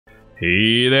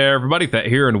Hey there, everybody, Thet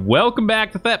here, and welcome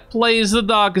back to Thet Plays the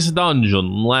Darkest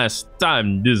Dungeon. Last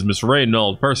time, Dismas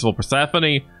Reynolds, Percival,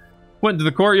 Persephone went to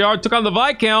the courtyard, took on the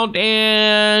Viscount,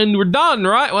 and we're done,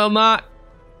 right? Well, not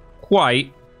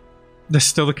quite. There's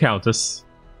still the Countess,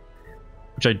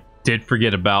 which I did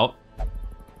forget about.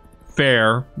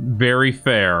 Fair, very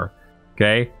fair.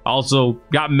 Okay, also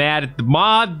got mad at the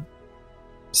mod.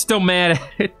 Still mad at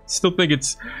it. Still think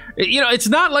it's, you know, it's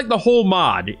not like the whole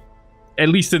mod. At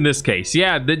least in this case.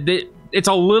 Yeah, it's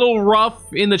a little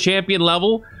rough in the champion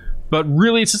level, but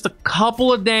really it's just a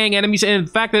couple of dang enemies, and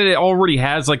the fact that it already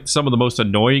has like some of the most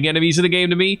annoying enemies in the game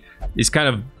to me is kind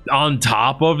of on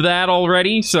top of that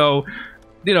already. So,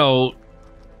 you know,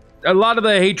 a lot of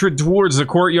the hatred towards the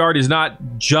courtyard is not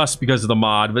just because of the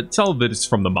mod, but some of it is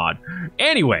from the mod.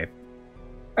 Anyway,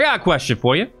 I got a question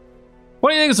for you.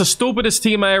 What do you think is the stupidest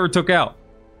team I ever took out?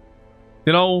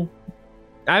 You know,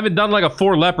 I haven't done like a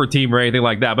 4 leper team or anything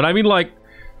like that, but I mean, like,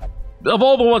 of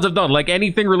all the ones I've done, like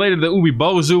anything related to the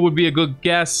Umibozu would be a good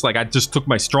guess. Like, I just took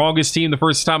my strongest team the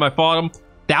first time I fought him.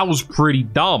 That was pretty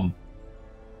dumb.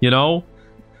 You know?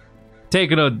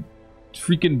 Taking a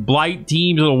freaking Blight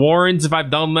team to the Warrens, if I've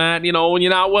done that, you know, when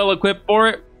you're not well equipped for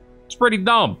it, it's pretty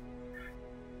dumb.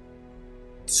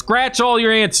 Scratch all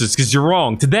your answers, because you're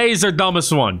wrong. Today's our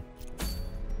dumbest one.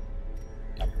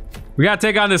 We gotta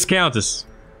take on this Countess.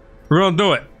 We're gonna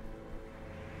do it.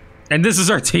 And this is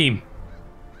our team.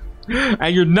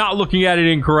 And you're not looking at it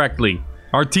incorrectly.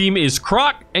 Our team is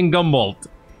Croc and Gumbalt.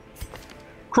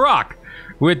 Croc,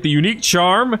 with the unique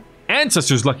charm,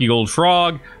 Ancestor's Lucky Gold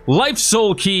Frog, Life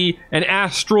Soul Key, and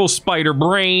Astral Spider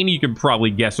Brain. You can probably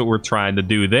guess what we're trying to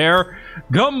do there.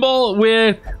 Gumball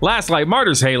with Last Light,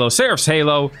 Martyr's Halo,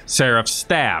 Seraph's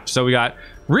Staff. So we got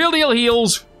real deal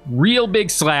heals, real big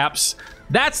slaps.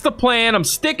 That's the plan. I'm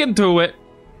sticking to it.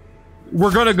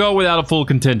 We're gonna go without a full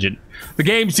contingent. The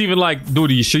game's even like,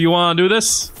 dude, you sure you want to do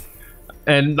this?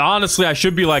 And honestly, I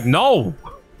should be like, no.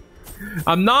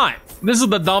 I'm not. This is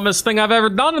the dumbest thing I've ever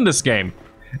done in this game.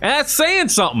 And that's saying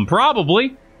something,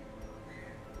 probably.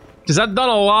 Because I've done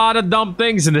a lot of dumb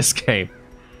things in this game.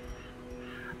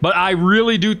 But I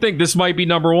really do think this might be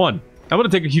number 1. I'm gonna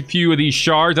take a few of these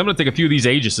shards. I'm gonna take a few of these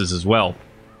Aegises as well.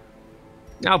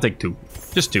 I'll take 2.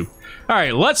 Just 2.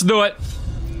 Alright, let's do it.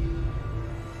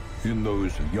 In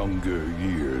those younger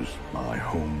years, my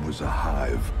home was a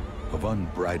hive of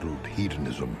unbridled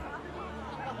hedonism.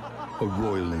 A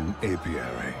roiling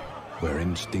apiary where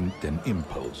instinct and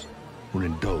impulse were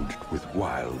indulged with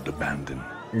wild abandon.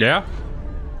 Yeah?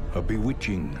 A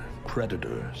bewitching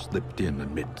predator slipped in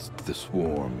amidst the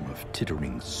swarm of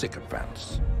tittering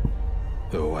sycophants.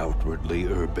 Though outwardly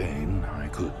urbane, I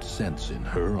could sense in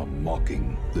her a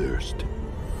mocking thirst.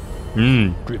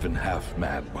 Driven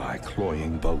half-mad by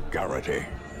cloying vulgarity,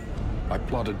 I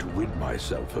plotted to rid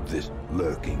myself of this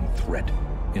lurking threat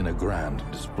in a grand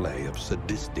display of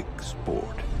sadistic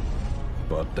sport.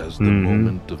 But as the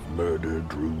moment of murder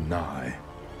drew nigh,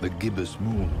 the gibbous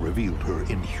moon revealed her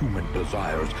inhuman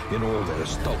desires in all their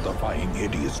stultifying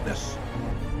hideousness.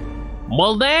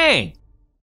 Well, dang!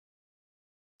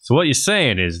 So what you're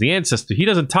saying is, the Ancestor, he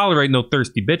doesn't tolerate no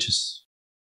thirsty bitches.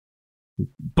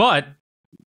 But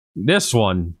this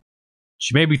one,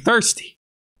 she may be thirsty,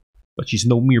 but she's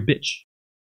no mere bitch.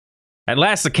 At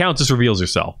last, the Countess reveals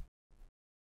herself.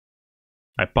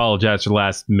 I apologize for the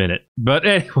last minute, but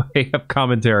anyway, have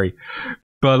commentary.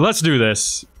 But let's do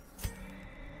this.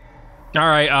 All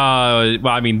right.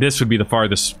 Well, I mean, this would be the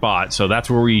farthest spot, so that's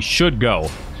where we should go.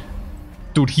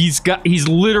 Dude, he's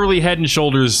literally head and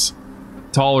shoulders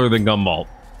taller than Gumbalt.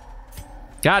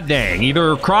 God dang!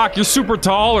 Either Croc, you're super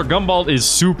tall, or Gumbalt is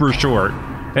super short.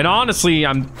 And honestly,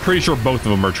 I'm pretty sure both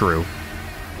of them are true.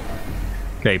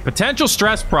 Okay, potential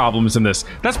stress problems in this.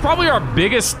 That's probably our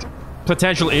biggest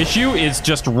potential issue, is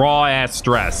just raw-ass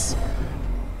stress.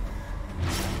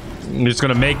 I'm just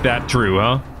gonna make that true,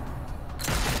 huh?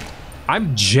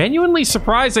 I'm genuinely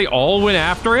surprised they all went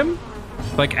after him.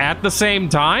 Like, at the same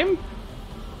time?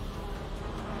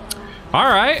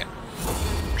 Alright.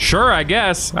 Sure, I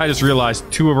guess. I just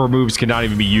realized 2 of her moves cannot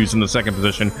even be used in the second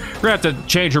position. We're gonna have to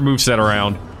change her moveset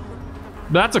around.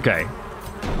 That's okay.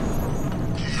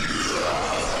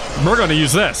 We're gonna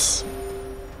use this.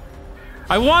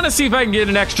 I want to see if I can get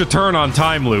an extra turn on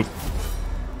time loop.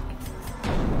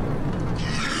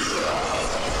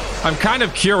 I'm kind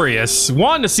of curious.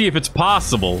 1, to see if it's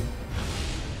possible.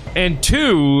 And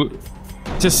 2,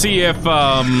 to see if,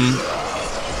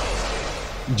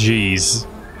 Jeez.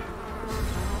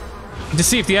 To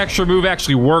see if the extra move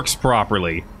actually works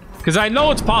properly. Because I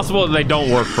know it's possible that they don't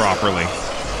work properly.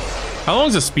 How long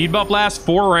does the speed buff last?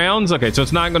 4 rounds? Okay, so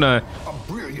it's not gonna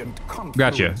brilliant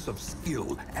Gotcha. confluence of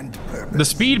skill and purpose. The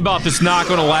speed buff is not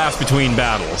going to last between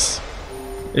battles,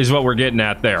 is what we're getting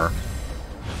at there. All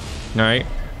right,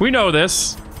 we know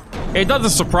this. It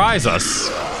doesn't surprise us,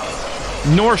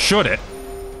 nor should it.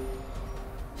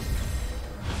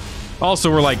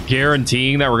 Also, we're like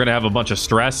guaranteeing that we're going to have a bunch of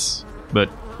stress, but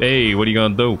hey, what are you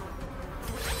going to do?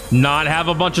 Not have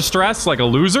a bunch of stress like a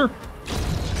loser?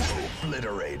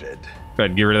 Obliterated. Go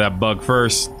ahead and get rid of that bug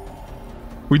first.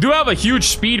 We do have a huge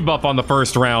speed buff on the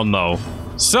first round, though.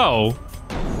 So,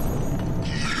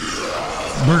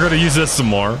 we're going to use this some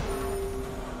more.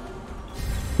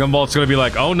 Gumball's going to be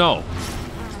like, oh no.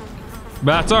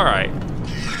 But that's alright.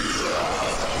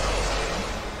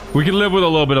 We can live with a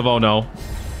little bit of oh no.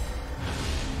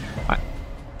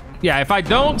 Yeah, if I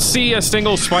don't see a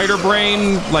single spider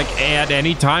brain, like, at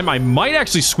any time, I might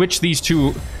actually switch these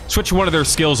two, switch one of their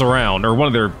skills around, or one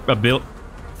of their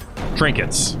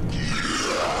trinkets.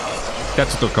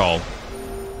 That's what they're called.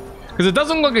 Because it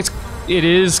doesn't look like it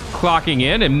is clocking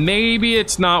in, and maybe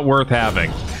it's not worth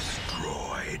having.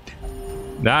 Destroyed.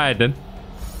 Nah, it did.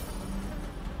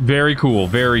 Very cool,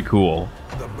 very cool.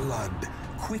 The blood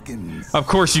quickens. Of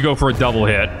course you go for a double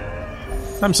hit.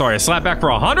 I'm sorry, a slap back for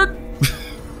 100?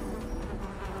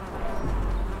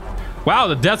 Wow,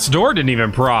 the death's door didn't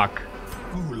even proc.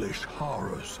 Foolish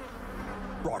horrors.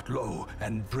 Brought low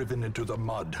and driven into the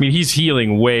mud. I mean, he's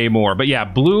healing way more. But yeah,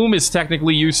 Bloom is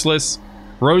technically useless.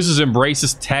 Rose's Embrace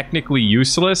is technically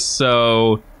useless.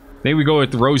 So maybe we go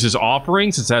with Rose's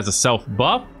Offering since it has a self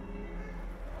buff.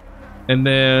 And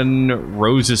then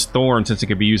Rose's Thorn since it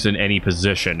can be used in any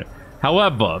position.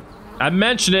 However, I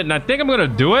mentioned it and I think I'm going to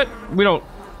do it. We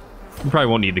probably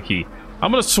won't need the key. I'm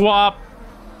going to swap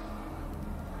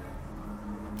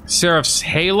Seraph's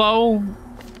Halo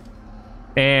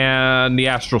and the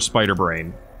Astral Spider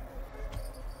Brain.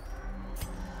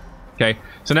 Okay,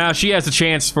 so now she has a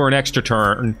chance for an extra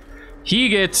turn. He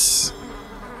gets,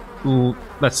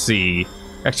 let's see,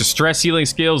 extra stress healing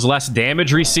skills, less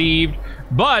damage received,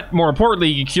 but more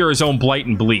importantly, he can cure his own Blight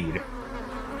and Bleed.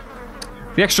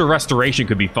 The extra restoration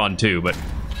could be fun too, but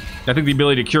I think the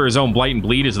ability to cure his own Blight and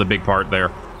Bleed is the big part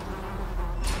there.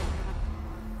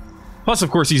 Plus,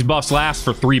 of course, these buffs last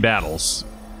for 3 battles.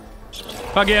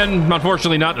 Again,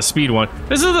 unfortunately not the speed one.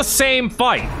 This is the same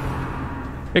fight.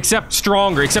 Except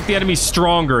stronger. Except the enemy's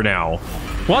stronger now.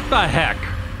 What the heck?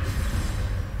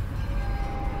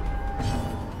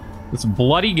 This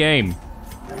bloody game.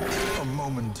 A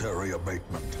momentary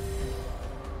abatement.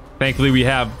 Thankfully, we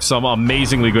have some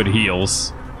amazingly good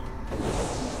heals.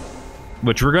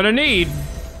 Which we're gonna need.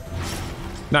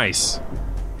 Nice.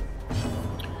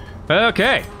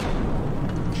 Okay.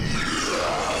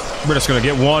 We're just gonna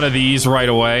get one of these right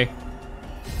away.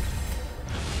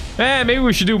 Maybe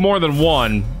we should do more than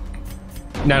one.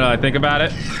 Now that I think about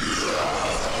it.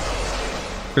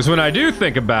 Because when I do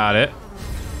think about it...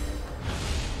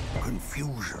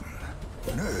 Confusion,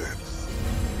 nerves,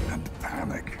 and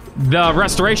panic. The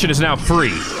restoration is now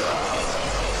free.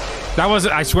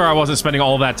 I swear I wasn't spending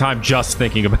all that time just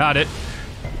thinking about it.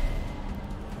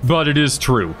 But it is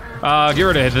true. Get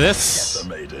rid of this.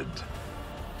 Decimated.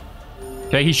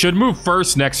 Okay, he should move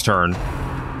first next turn.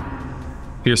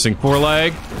 Piercing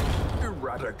foreleg.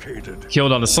 Eradicated.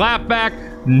 Killed on the slapback.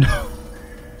 No.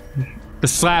 The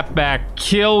slapback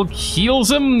kill heals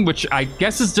him, which I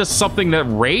guess is just something that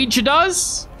rage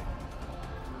does?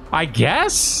 I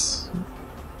guess?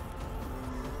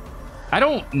 I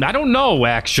don't know,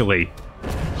 actually.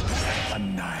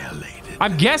 Annihilated.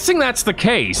 I'm guessing that's the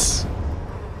case.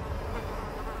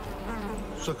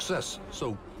 Success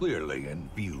so clearly in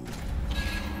view.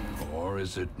 Or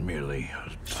is it merely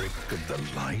a trick of the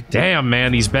light? Damn,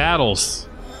 man, these battles.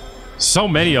 So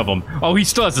many of them. Oh, he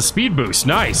still has a speed boost.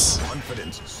 Nice.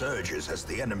 Confidence surges as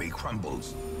the enemy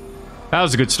crumbles. That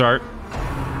was a good start.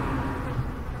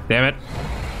 Damn it.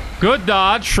 Good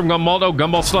dodge from Gumball. Oh,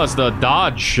 Gumball still has the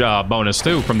dodge bonus,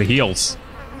 too, from the heals.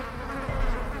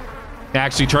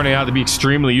 Actually turning out to be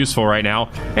extremely useful right now.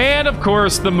 And, of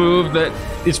course, the move that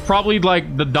is probably,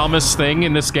 like, the dumbest thing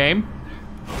in this game.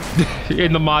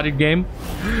 In the modded game.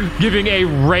 Giving a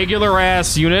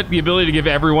regular-ass unit the ability to give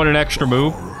everyone an extra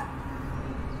move.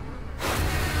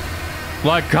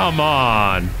 Like, come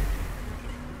on.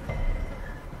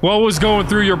 What was going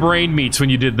through your brain meats when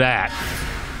you did that?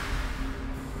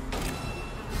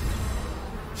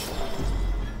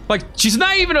 Like, she's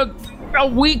not even a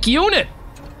weak unit.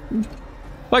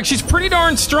 Like, she's pretty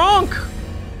darn strong.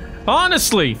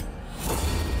 Honestly.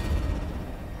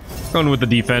 Going with the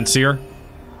defense here.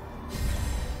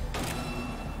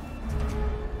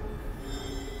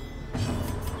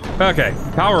 Okay,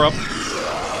 power up.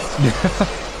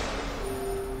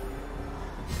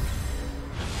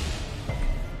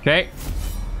 Okay.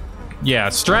 Yeah,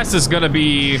 stress is going to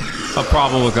be a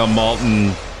problem with Gumball,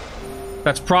 and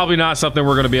that's probably not something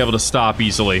we're going to be able to stop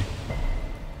easily.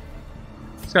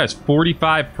 This guy's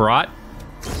 45 prot.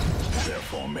 Their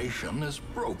formation is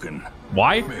broken.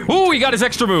 Why? Ooh, he got his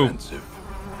extra move.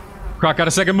 Croc got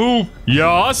a second move.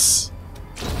 Yes.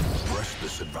 Press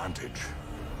this advantage.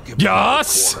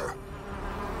 Yes.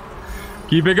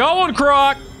 Keep it going,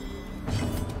 Croc.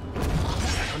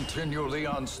 Continue the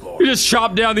onslaught. He just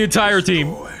chopped down the entire team.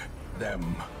 Destroy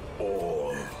them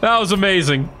all. That was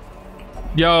amazing.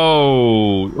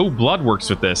 Yo. Oh, blood works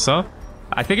with this, huh?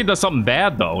 I think it does something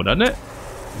bad, though, doesn't it?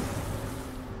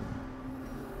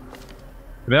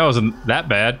 That wasn't that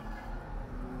bad.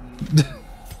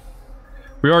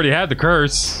 We already had the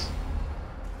curse.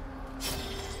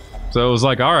 So it was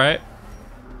like, alright.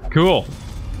 Cool.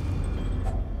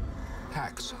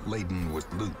 Packs laden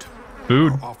with loot.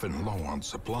 Food. Are often low on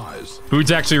supplies.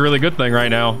 Food's actually a really good thing right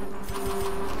now.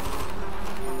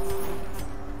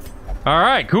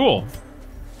 Alright, cool.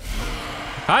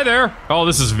 Hi there. Oh,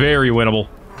 this is very winnable.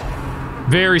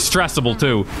 Very stressable,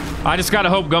 too. I just gotta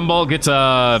hope Gumball gets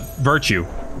a virtue.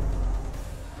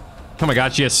 Oh my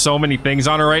god, she has so many things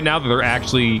on her right now that they're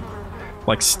actually,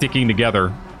 like, sticking together.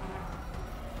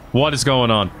 What is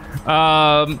going on?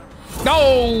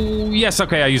 Oh, yes,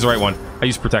 okay, I used the right one. I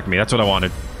used Protect Me, that's what I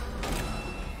wanted.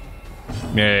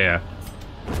 Yeah.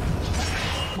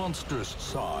 Monstrous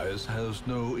size has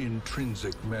no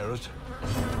intrinsic merit,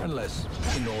 unless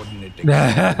inordinate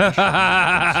exaggeration is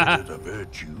considered a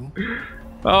virtue.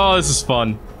 Oh, this is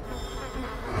fun.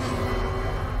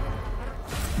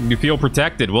 You feel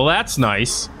protected. Well, that's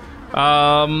nice.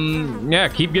 Yeah,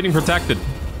 keep getting protected.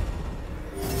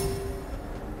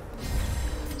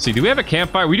 See, do we have a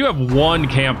campfire? We do have one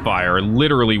campfire.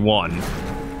 Literally one.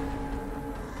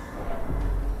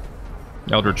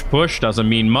 Eldritch Push doesn't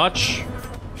mean much.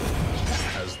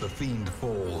 As the fiend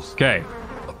falls, Okay.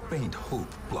 a faint hope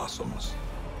blossoms.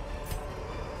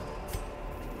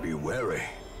 Be wary.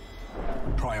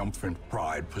 Triumphant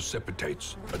pride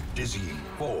precipitates a dizzying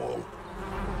fall.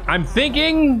 I'm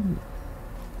thinking...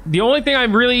 The only thing I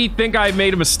really think I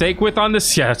made a mistake with on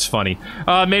this... Yeah, that's funny.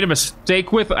 Made a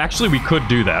mistake with... Actually, we could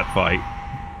do that fight.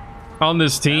 On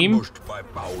this team. Ambushed by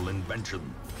foul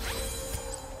invention.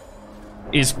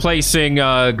 Is placing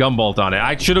Gumbolt on it.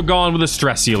 I should have gone with a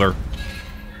Stress Healer.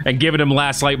 And given him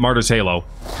Last Light Martyr's Halo.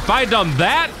 If I had done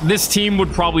that, this team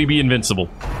would probably be invincible.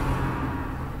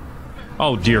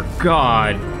 Oh, dear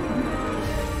God.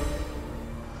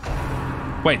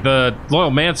 Wait, the Loyal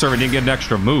Manservant didn't get an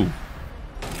extra move.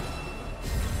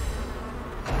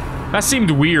 That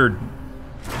seemed weird.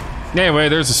 Anyway,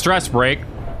 there's a stress break.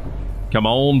 Come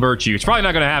on, Virtue. It's probably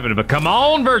not going to happen, but come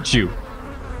on, Virtue.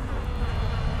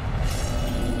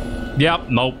 Yep,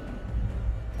 nope.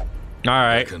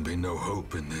 Alright. There can be no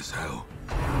hope in this hell.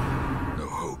 No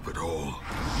hope at all.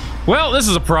 Well, this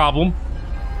is a problem.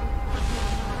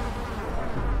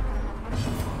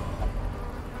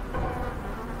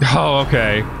 Oh,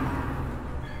 okay.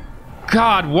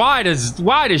 God, why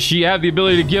does she have the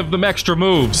ability to give them extra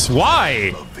moves?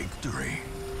 Why? A victory.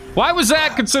 Why was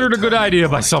that considered a good idea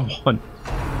by someone?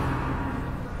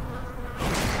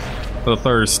 The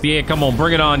thirst. Yeah, come on,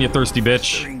 bring it on, you thirsty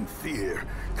bitch. Fear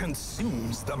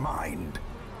consumes the mind.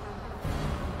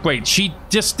 Wait, she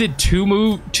just did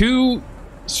two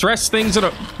stress things in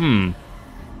a...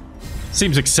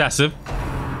 Seems excessive.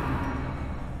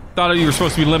 Thought you were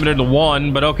supposed to be limited to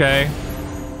one, but okay.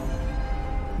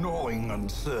 Gnawing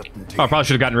uncertainty. Oh, I probably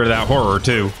should have gotten rid of that horror,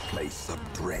 too. Place of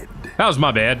dread. That was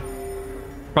my bad.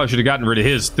 Probably should have gotten rid of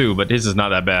his, too, but his is not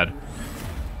that bad.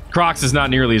 Croc's is not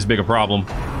nearly as big a problem.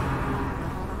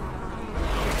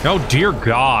 Oh, dear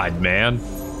God, man.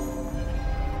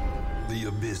 The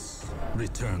abyss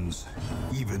returns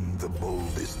even the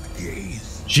boldest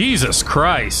gaze. Jesus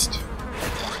Christ.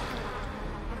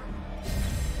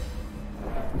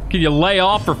 Can you lay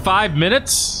off for 5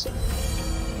 minutes?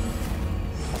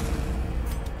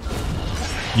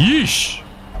 Yeesh.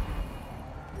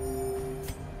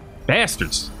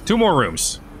 Bastards. 2 more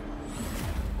rooms.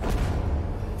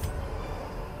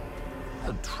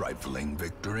 A trifling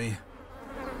victory,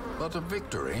 but a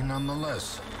victory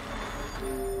nonetheless.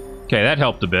 Okay, that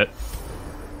helped a bit.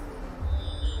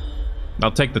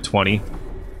 I'll take the 20.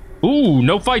 Ooh,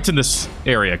 no fights in this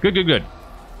area. Good, good, good.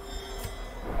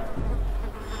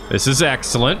 This is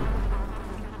excellent.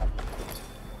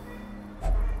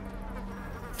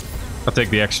 I'll take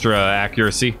the extra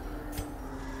accuracy.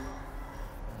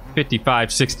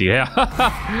 55, 60.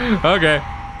 Yeah. Okay.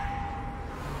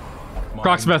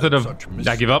 Croc's method of...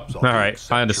 I give up? Alright,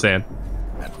 I understand.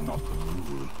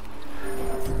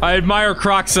 I admire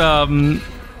Croc's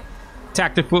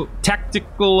tactical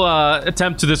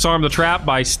attempt to disarm the trap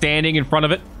by standing in front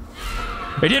of it.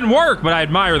 It didn't work, but I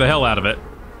admire the hell out of it.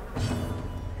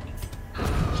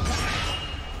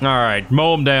 Alright,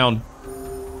 mow him down.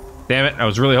 Damn it, I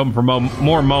was really hoping for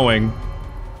more mowing.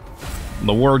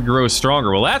 The ward grows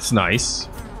stronger. Well, that's nice.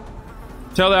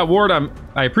 Tell that ward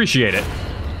I appreciate it.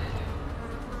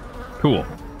 Cool.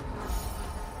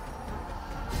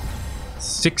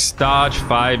 6 dodge,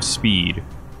 5 speed.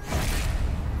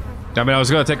 I mean, I was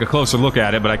going to take a closer look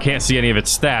at it, but I can't see any of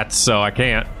its stats, so I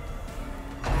can't.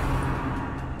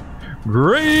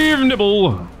 Grave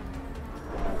Nibble.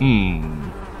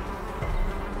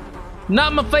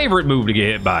 Not my favorite move to get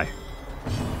hit by.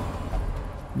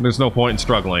 There's no point in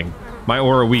struggling. My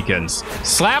aura weakens.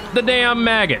 Slap the damn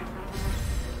maggot.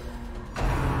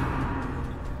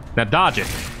 Now dodge it.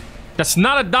 That's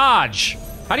not a dodge.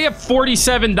 How do you have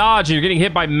 47 dodge and you're getting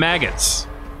hit by maggots?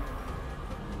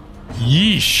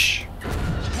 Yeesh.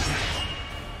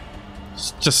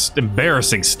 It's just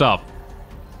embarrassing stuff.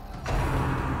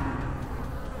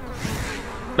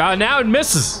 Now it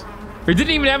misses. It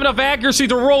didn't even have enough accuracy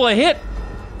to roll a hit.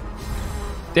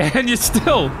 And you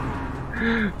still...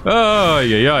 Oh,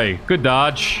 yeah. Good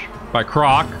dodge by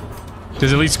Croc.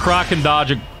 Because at least Croc can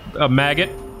dodge a maggot.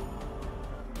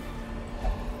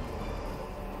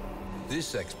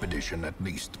 This expedition at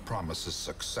least promises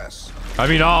success. I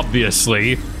mean,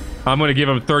 obviously. I'm going to give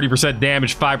him 30%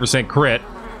 damage, 5% crit.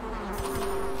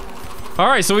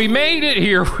 Alright, so we made it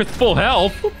here with full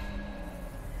health.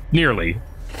 Nearly.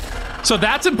 So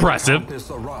that's impressive. Countess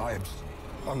arrives,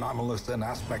 anomalous in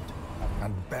aspect,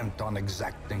 and bent on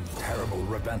exacting terrible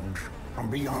revenge from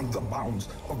beyond the bounds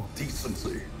of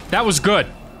decency. That was good.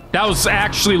 That was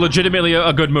actually legitimately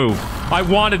a good move. I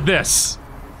wanted this.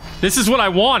 This is what I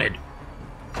wanted.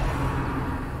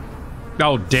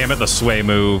 Oh, damn it, the sway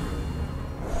move.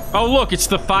 Oh, look, it's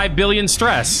the 5 billion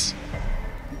stress.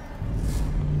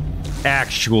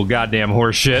 Actual goddamn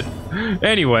horseshit.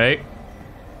 Anyway,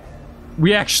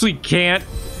 we actually can't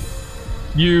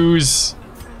use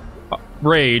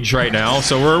rage right now,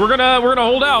 so we're gonna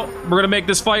hold out. We're gonna make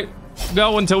this fight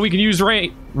go until we can use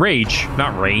rage,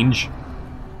 not range.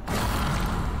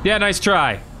 Yeah, nice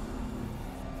try.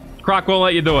 Croc won't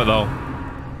let you do it though.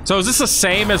 So is this the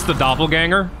same as the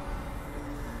doppelganger?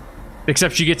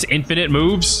 Except she gets infinite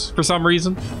moves for some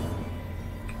reason?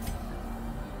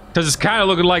 Because it's kind of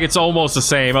looking like it's almost the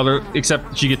same,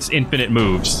 except she gets infinite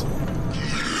moves.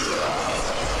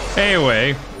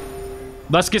 Anyway,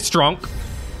 let's get drunk.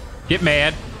 Get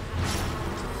mad.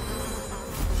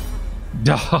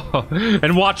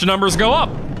 And watch numbers go up.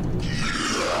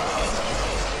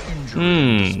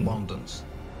 Despondence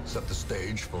set the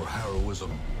stage for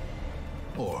heroism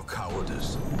or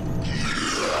cowardice.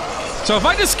 So if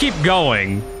I just keep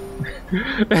going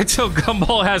until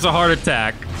Gumball has a heart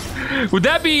attack, would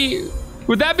that be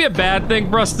a bad thing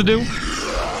for us to do?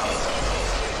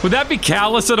 Would that be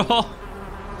callous at all?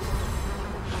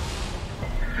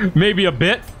 Maybe a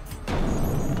bit.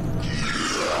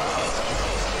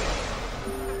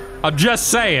 I'm just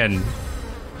saying.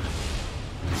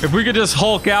 If we could just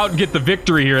Hulk out and get the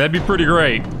victory here, that'd be pretty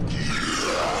great.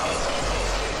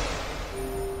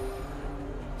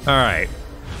 Alright.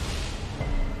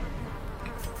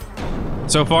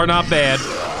 So far, not bad.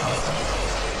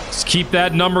 Just keep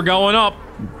that number going up.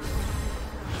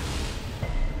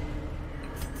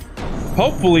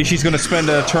 Hopefully, she's going to spend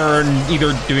a turn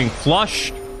either doing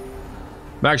flushed.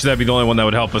 Actually, that'd be the only one that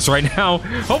would help us right now.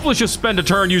 Hopefully, she'll spend a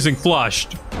turn using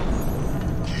flushed.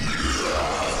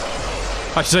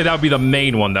 I should say that would be the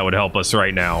main one that would help us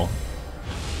right now.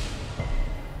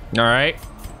 Alright.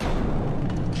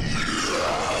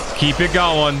 Keep it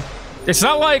going. It's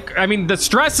not like... I mean, the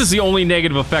stress is the only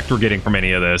negative effect we're getting from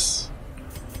any of this.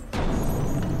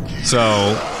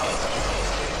 So...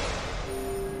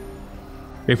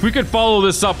 if we could follow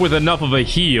this up with enough of a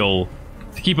heal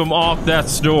to keep him off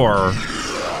death's door,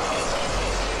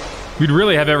 we'd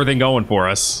really have everything going for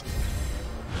us.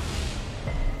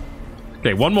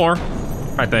 Okay, one more,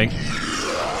 I think.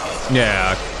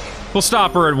 Yeah. We'll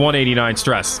stop her at 189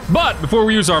 stress. But before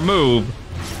we use our move,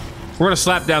 we're gonna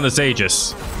slap down this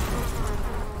Aegis.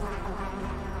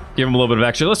 Give him a little bit of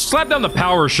action. Let's slap down the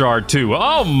power shard too.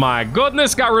 Oh my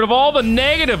goodness, got rid of all the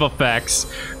negative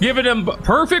effects, giving him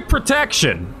perfect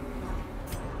protection.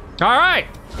 Alright.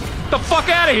 The fuck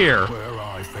out of here. Where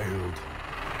I failed,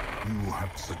 you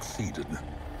have succeeded.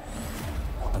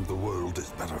 And the world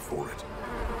is better for it.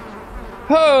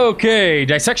 Okay,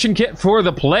 dissection kit for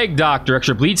the Plague Doctor.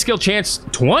 Extra bleed skill chance,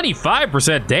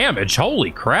 25% damage.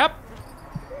 Holy crap.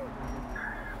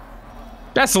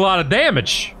 That's a lot of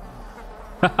damage.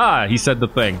 Haha, he said the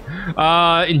thing.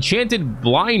 Enchanted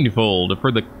blindfold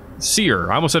for the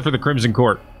seer. I almost said for the Crimson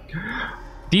Court.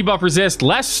 Debuff resist,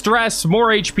 less stress, more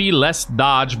HP, less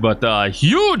dodge, but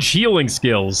huge healing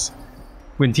skills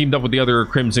when teamed up with the other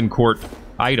Crimson Court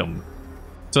item.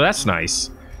 So that's nice.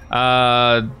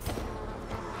 Drop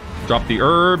the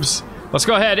herbs. Let's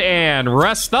go ahead and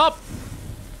rest up.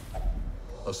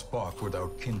 A spark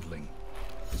without kindling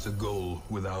is a goal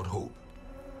without hope.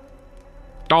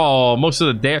 Oh, most of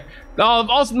the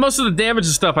damage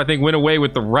and stuff I think went away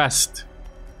with the rest,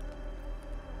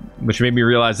 which made me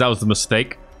realize that was the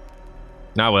mistake.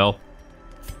 Ah well.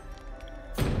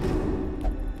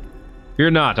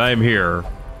 Fear not, I am here.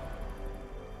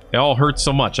 It all hurts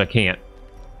so much I can't.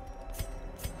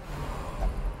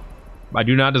 I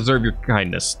do not deserve your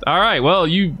kindness. Alright, well,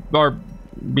 you are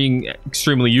being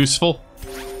extremely useful.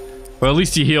 Well, at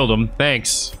least you healed him.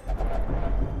 Thanks.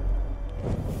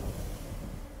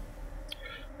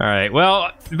 Alright,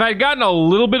 well, if I'd gotten a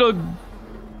little bit of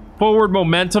forward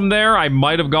momentum there, I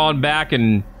might have gone back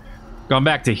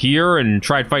to here and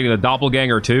tried fighting the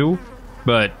doppelganger too.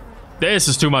 But this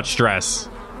is too much stress.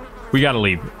 We gotta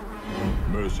leave.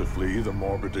 Mercifully, the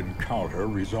morbid encounter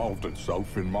resolved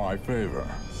itself in my favor.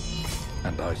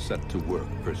 And I set to work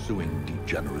pursuing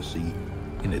degeneracy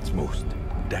in its most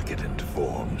decadent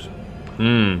forms.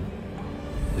 The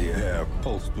air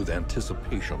pulsed with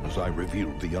anticipation as I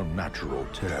revealed the unnatural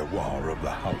terroir of the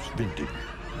house vintage.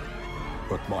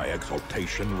 But my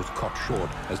exultation was cut short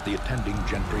as the attending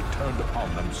gentry turned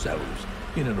upon themselves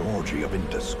in an orgy of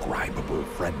indescribable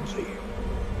frenzy.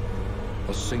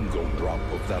 A single drop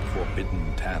of that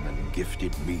forbidden tannin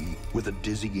gifted me with a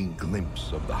dizzying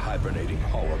glimpse of the hibernating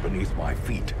horror beneath my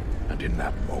feet, and in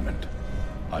that moment,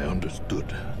 I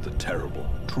understood the terrible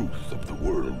truth of the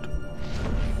world.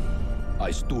 I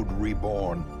stood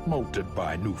reborn, molded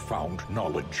by newfound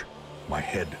knowledge, my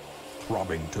head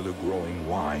throbbing to the growing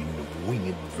wine of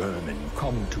winged vermin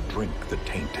come to drink the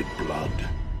tainted blood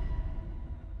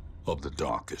of the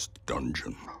darkest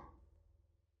dungeon.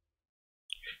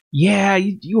 Yeah,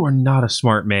 you are not a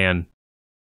smart man.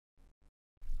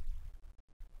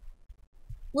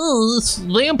 Oh, this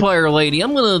vampire lady,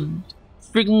 I'm gonna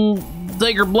freaking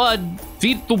take her blood,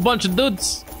 feed it to a bunch of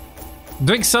dudes,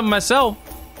 drink some myself.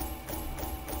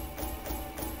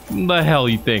 What the hell are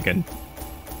you thinking?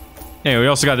 Anyway, we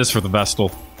also got this for the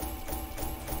Vestal.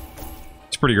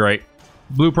 It's pretty great.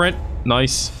 Blueprint,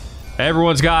 nice.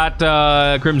 Everyone's got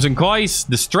Crimson Coice,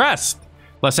 Distressed.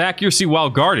 Less accuracy while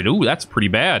guarded. Ooh, that's pretty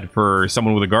bad for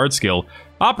someone with a guard skill.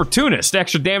 Opportunist,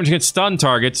 extra damage against stun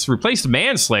targets. Replaced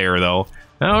Manslayer, though.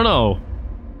 I don't know.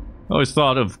 I always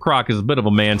thought of Croc as a bit of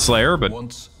a manslayer, but...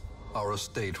 Once, our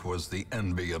estate was the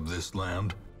envy of this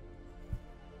land.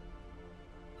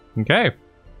 Okay.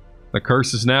 The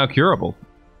curse is now curable.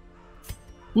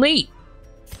 Neat.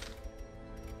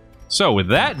 So, with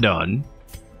that done,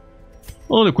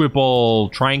 we'll equip all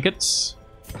trinkets.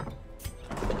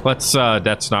 Let's,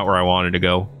 that's not where I wanted to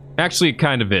go. Actually, it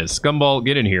kind of is. Gumball,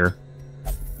 get in here.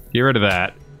 Get rid of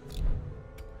that.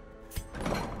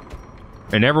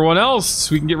 And everyone else,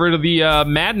 we can get rid of the,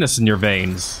 madness in your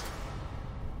veins.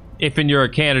 If you're a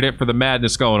candidate for the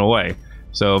madness going away.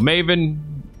 So, Maven,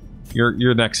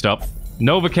 you're next up.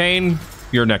 Novocaine,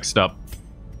 you're next up.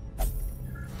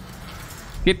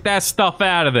 Get that stuff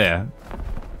out of there.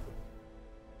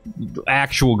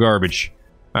 Actual garbage.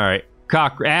 Alright.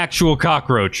 Actual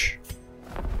cockroach.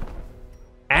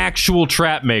 Actual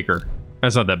trap maker.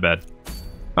 That's not that bad.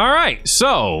 Alright,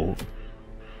 so...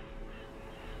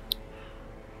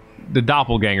 the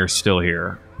doppelganger's still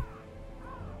here.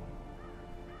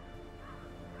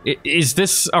 Is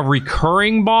this a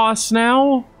recurring boss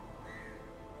now?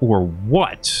 Or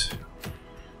what?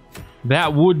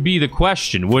 That would be the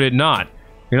question, would it not?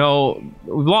 You know,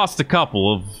 we've lost a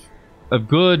couple of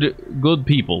good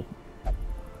people.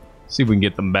 See if we can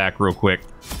get them back real quick.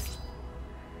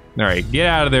 Alright, get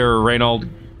out of there, Reynold.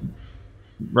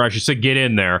 Or I should say, get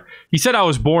in there. He said I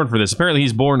was born for this. Apparently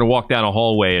he's born to walk down a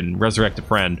hallway and resurrect a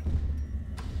friend.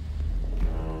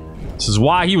 This is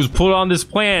why he was put on this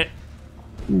planet.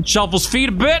 Shuffle his feet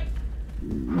a bit.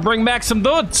 Bring back some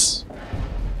dudes.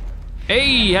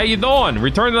 Hey, how you doing?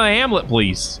 Return to the Hamlet,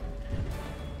 please.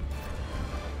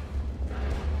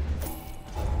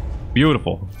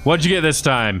 Beautiful. What'd you get this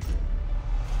time?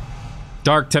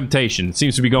 Dark Temptation.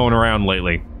 Seems to be going around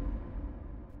lately.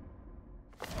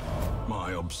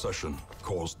 My obsession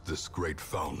caused this great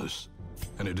foulness,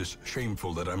 and it is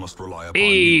shameful that I must rely upon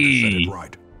you to set it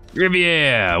right.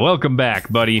 Yeah, welcome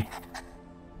back, buddy.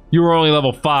 You were only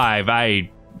level 5. I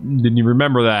didn't even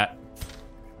remember that.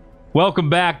 Welcome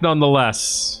back,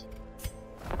 nonetheless.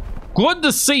 Good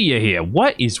to see you here.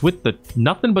 What is with the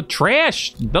nothing but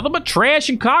trash? Nothing but trash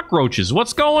and cockroaches.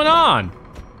 What's going on?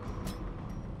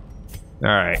 All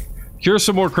right. Here's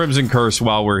some more Crimson Curse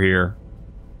while we're here.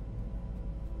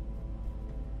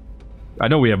 I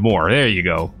know we have more. There you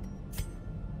go.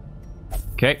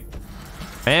 Okay.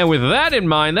 And with that in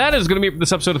mind, that is going to be it for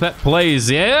this episode of Thet Plays.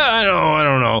 Yeah, I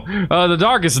don't know. The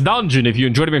Darkest Dungeon. If you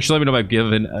enjoyed it, make sure to let me know by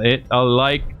giving it a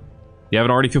like. If you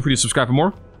haven't already, feel free to subscribe for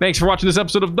more. Thanks for watching this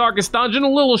episode of Darkest Dungeon. A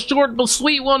little short but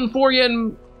sweet one for you,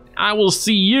 and I will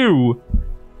see you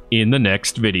in the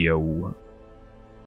next video.